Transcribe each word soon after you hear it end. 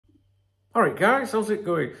All right, guys, how's it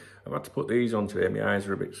going? I've had to put these on today. My eyes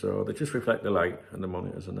are a bit sore. They just reflect the light and the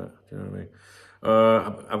monitors and that. Do you know what I mean?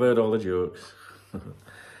 I've heard all the jokes.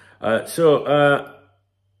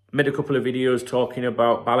 Made a couple of videos talking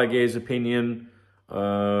about Balaguer's opinion,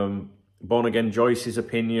 Born Again Joyce's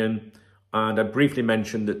opinion, and I briefly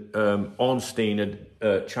mentioned that Ornstein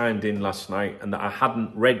had chimed in last night and that I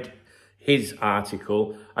hadn't read his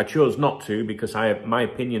article. I chose not to because my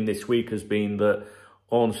opinion this week has been that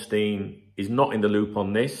Ornstein is not in the loop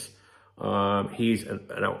on this. He's an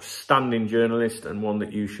outstanding journalist and one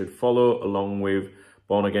that you should follow, along with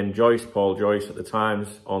Born Again Joyce, Paul Joyce at the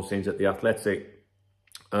Times, Ornstein's at The Athletic.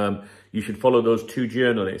 You should follow those two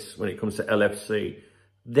journalists when it comes to LFC.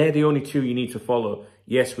 They're the only two you need to follow.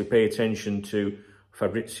 Yes, we pay attention to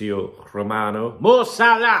Fabrizio Romano, Mo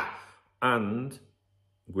Salah, and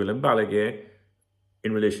Guillem Balaguer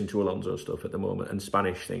in relation to Alonso stuff at the moment and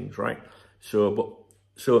Spanish things, right? So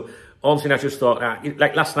Ornstein, I just thought,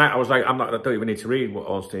 like last night, I was like, I don't even need to read what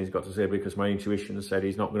Ornstein's got to say because my intuition said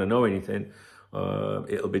he's not going to know anything.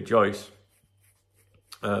 It'll be Joyce.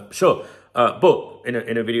 But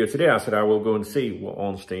in a video today, I said I will go and see what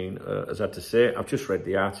Ornstein has had to say. I've just read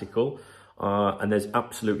the article, and there's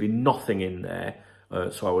absolutely nothing in there.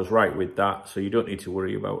 So I was right with that. So you don't need to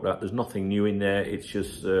worry about that. There's nothing new in there. It's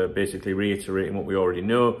just basically reiterating what we already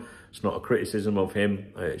know. It's not a criticism of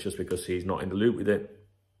him. It's just because he's not in the loop with it.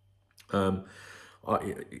 I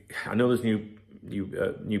know there's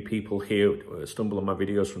new people here stumble on my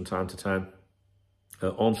videos from time to time.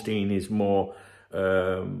 Ornstein is more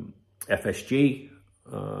FSG,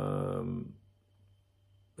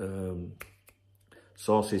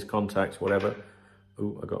 sources, contacts, whatever.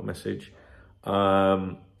 Oh, I got a message.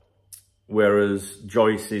 Whereas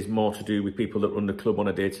Joyce is more to do with people that run the club on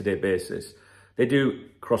a day-to-day basis. They do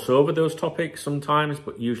cross over those topics sometimes,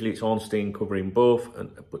 but usually it's Ornstein covering both,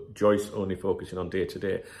 but Joyce only focusing on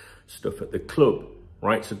day-to-day stuff at the club,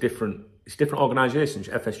 right? So it's different organisations,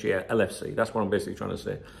 FSG, LFC. That's what I'm basically trying to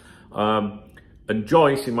say. And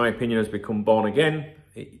Joyce, in my opinion, has become born again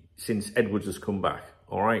since Edwards has come back,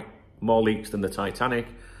 all right? More leaks than the Titanic,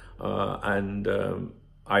 and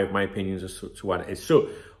I have my opinions as to what it is. So,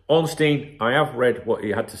 Ornstein, I have read what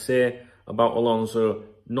he had to say about Alonso.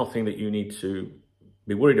 Nothing that you need to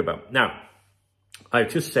be worried about. Now, I've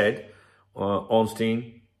just said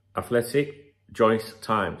Ornstein, Athletic, Joyce,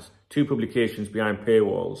 Times. Two publications behind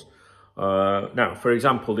paywalls. Now, for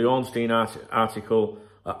example, the Ornstein article,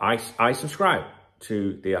 I subscribe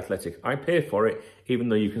to The Athletic. I pay for it, even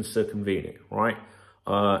though you can circumvent it, right?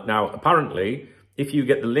 Now, apparently, if you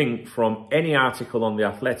get the link from any article on The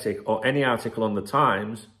Athletic or any article on The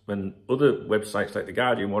Times and other websites like The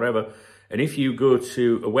Guardian, whatever, and if you go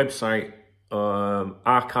to a website,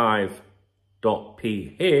 archive.ph,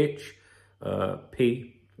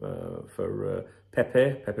 P for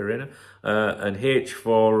Pepperina, and H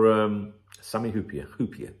for Sammy Hoopier,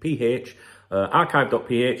 PH,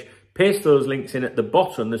 archive.ph, paste those links in at the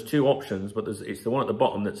bottom. There's two options, but it's the one at the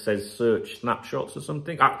bottom that says search snapshots or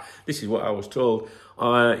something. This is what I was told.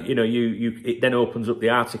 It then opens up the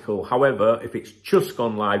article. However, if it's just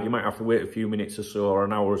gone live, you might have to wait a few minutes or so or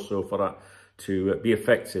an hour or so for that to be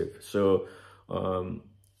effective. So,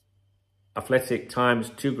 Athletic, Times,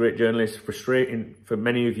 two great journalists. Frustrating for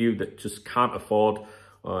many of you that just can't afford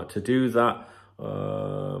to do that.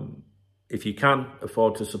 If you can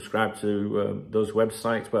afford to subscribe to those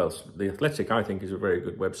websites, well, The Athletic, I think, is a very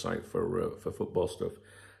good website for football stuff,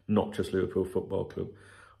 not just Liverpool Football Club.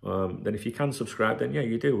 Then if you can subscribe, then yeah,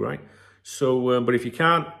 you do, right? So, but if you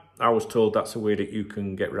can't, I was told that's a way that you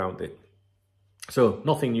can get around it. So,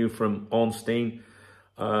 nothing new from Ornstein.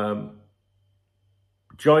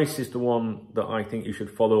 Joyce is the one that I think you should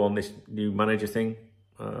follow on this new manager thing.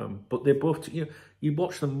 But they're both, you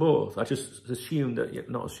watch them both. I just assume that,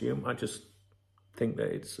 not assume, I just think that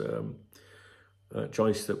it's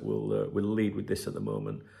Joyce that will lead with this at the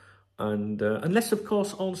moment. And unless, of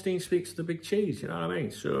course, Ornstein speaks to the big cheese, you know what I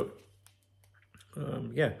mean? So,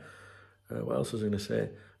 yeah. What else was I going to say?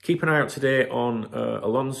 Keep an eye out today on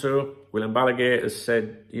Alonso. Guillem Balaguer has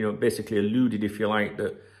said, basically alluded, if you like,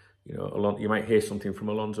 that, you might hear something from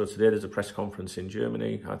Alonso today. There's a press conference in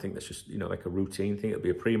Germany. I think that's just, like a routine thing. It'll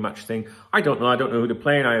be a pre-match thing. I don't know. I don't know who they're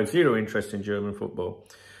playing. I have zero interest in German football.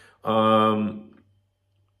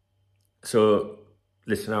 So,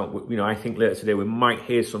 listen out. I think later today we might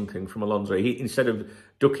hear something from Alonso. Instead of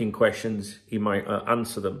ducking questions, he might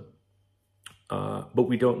answer them. But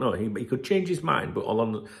we don't know. He could change his mind. But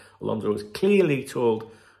Alonso has clearly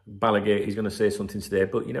told Balaguer he's going to say something today.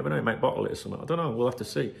 But you never know. He might bottle it or something. I don't know. We'll have to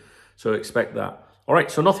see. So expect that. All right.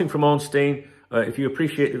 So nothing from Ornstein. If you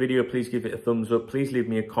appreciate the video, please give it a thumbs up. Please leave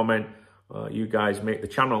me a comment. You guys make the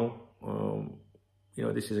channel. You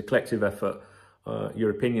know, this is a collective effort. Your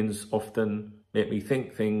opinions often make me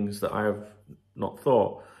think things that I have not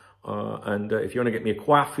thought. And if you want to get me a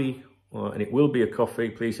coffee, and it will be a coffee,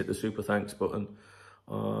 please hit the super thanks button.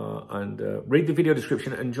 And read the video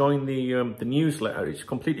description and join the newsletter. It's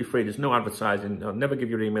completely free. There's no advertising. I'll never give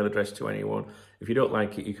your email address to anyone. If you don't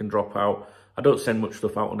like it, you can drop out. I don't send much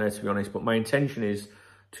stuff out on there, to be honest, but my intention is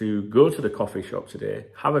to go to the coffee shop today,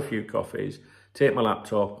 have a few coffees, take my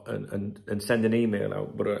laptop and send an email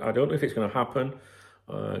out. But I don't know if it's going to happen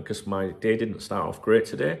because my day didn't start off great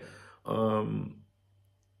today.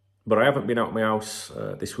 But I haven't been out of my house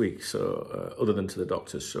this week, so other than to the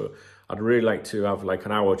doctors. So I'd really like to have like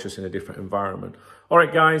an hour just in a different environment. All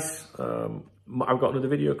right, guys, I've got another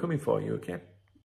video coming for you, okay?